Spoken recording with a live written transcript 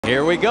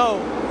Here we go.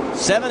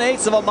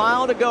 7/8 of a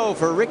mile to go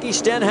for Ricky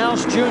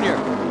Stenhouse Jr.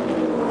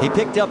 He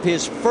picked up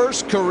his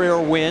first career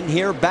win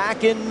here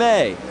back in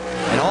May.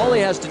 And all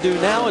he has to do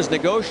now is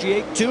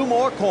negotiate 2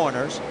 more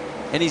corners,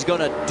 and he's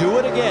going to do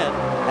it again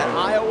at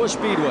Iowa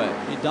Speedway.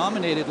 He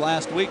dominated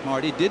last week,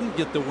 Marty. Didn't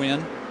get the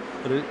win,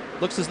 but it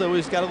looks as though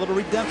he's got a little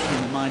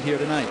redemption in mind here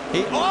tonight.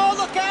 Oh,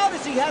 look out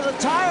as he has a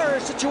tire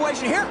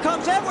situation. Here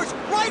comes Edwards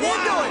right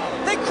into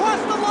it. They cross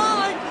the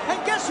line,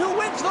 and guess who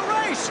wins the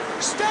race?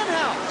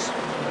 Stenhouse.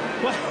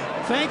 Well,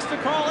 thanks to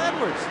Carl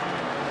Edwards.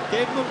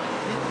 Gave him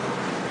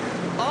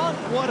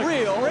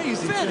Unreal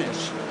crazy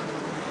finish.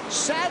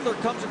 Sadler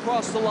comes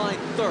across the line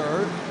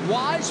 3rd,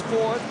 Wise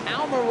 4th,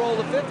 Almirola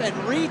the 5th, and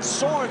Reed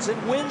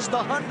Sorensen wins the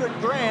 $100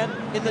 grand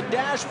in the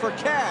dash for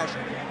cash.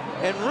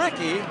 And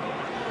Ricky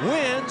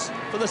wins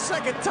for the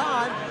 2nd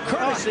time,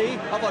 courtesy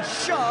of a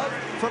shove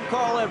from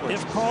Carl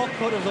Edwards. If Carl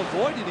could have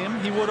avoided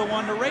him, he would have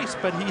won the race,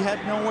 but he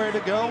had nowhere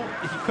to go.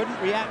 He couldn't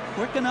react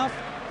quick enough.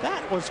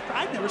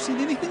 I've never seen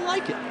anything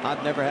like it.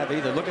 I've never have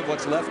either. Look at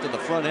what's left of the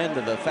front end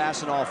of the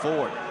Fastenal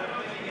Ford.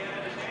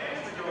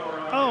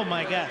 Oh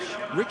my gosh.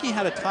 Ricky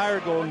had a tire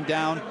going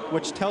down,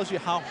 which tells you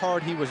how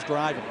hard he was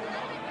driving.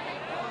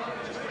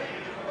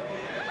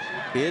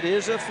 It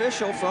is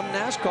official from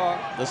NASCAR.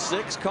 The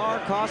 6 car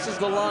crosses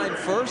the line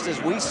first.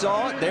 As we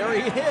saw it, there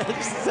he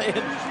is saying,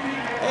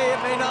 hey,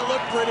 it may not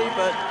look pretty,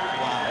 but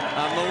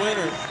I'm the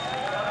winner.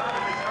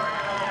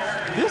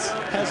 This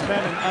has been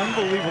an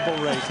unbelievable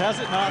race, has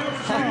it not?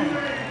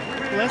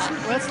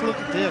 Let's look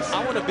at this.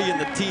 I want to be in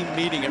the team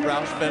meeting at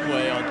Roush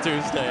Fenway on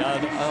Tuesday.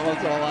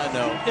 That's all I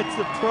know. It's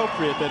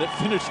appropriate that it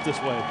finished this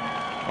way.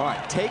 All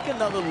right, take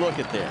another look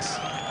at this.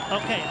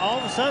 Okay, all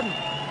of a sudden,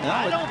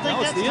 I don't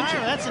think that's the tire.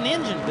 That's an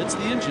engine. It's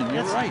the engine.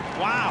 You're right.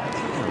 Wow.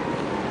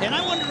 And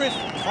I wonder if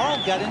Carl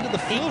got into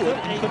the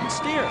fluid and couldn't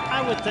steer.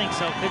 I would think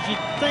so, because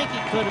you'd think he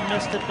could have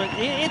missed it, but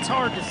it's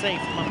hard to say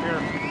from up here.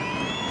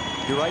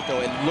 You're right, though.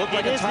 It looked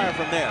like a tire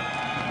from there.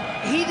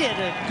 He did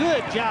a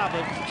good job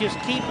of just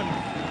keeping.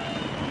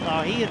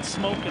 He had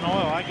smoke and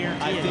oil, I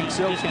guarantee it. I think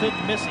so. Just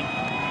couldn't miss him.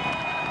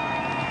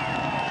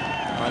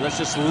 All right, let's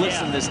just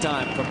listen this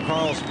time from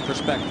Carl's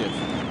perspective.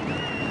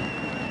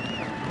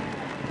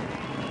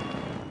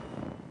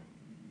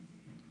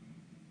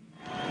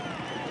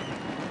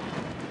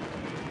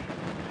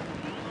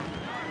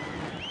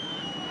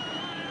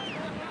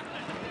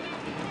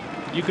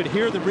 You could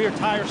hear the rear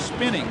tire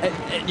spinning.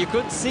 And you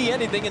couldn't see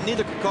anything, and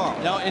neither could Carl.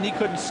 No, and he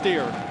couldn't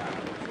steer.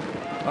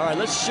 All right,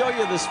 let's show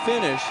you this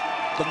finish.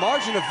 The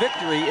margin of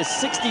victory is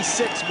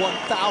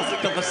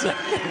 66/1000th of a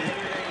second.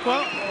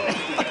 Well,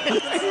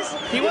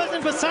 he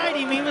wasn't beside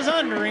him, he was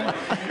under him.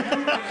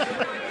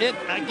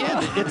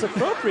 Again, it's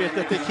appropriate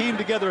that they came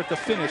together at the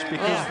finish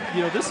because,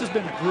 you know, this has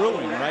been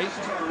brewing, right?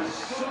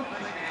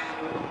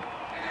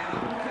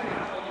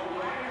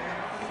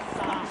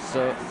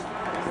 So,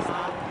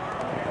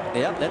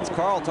 yep, that's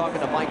Carl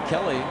talking to Mike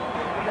Kelly.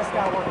 This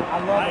guy working. I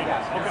love it,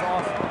 guys. It's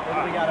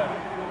awesome. We got to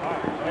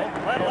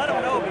let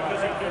him know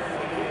because he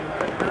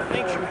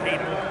thinks you hate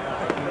him.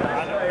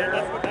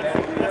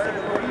 That's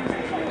important.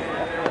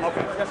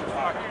 Okay.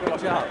 Good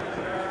job.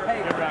 Hey,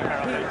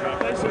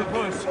 thanks for the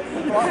push.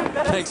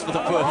 Thanks for the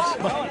push.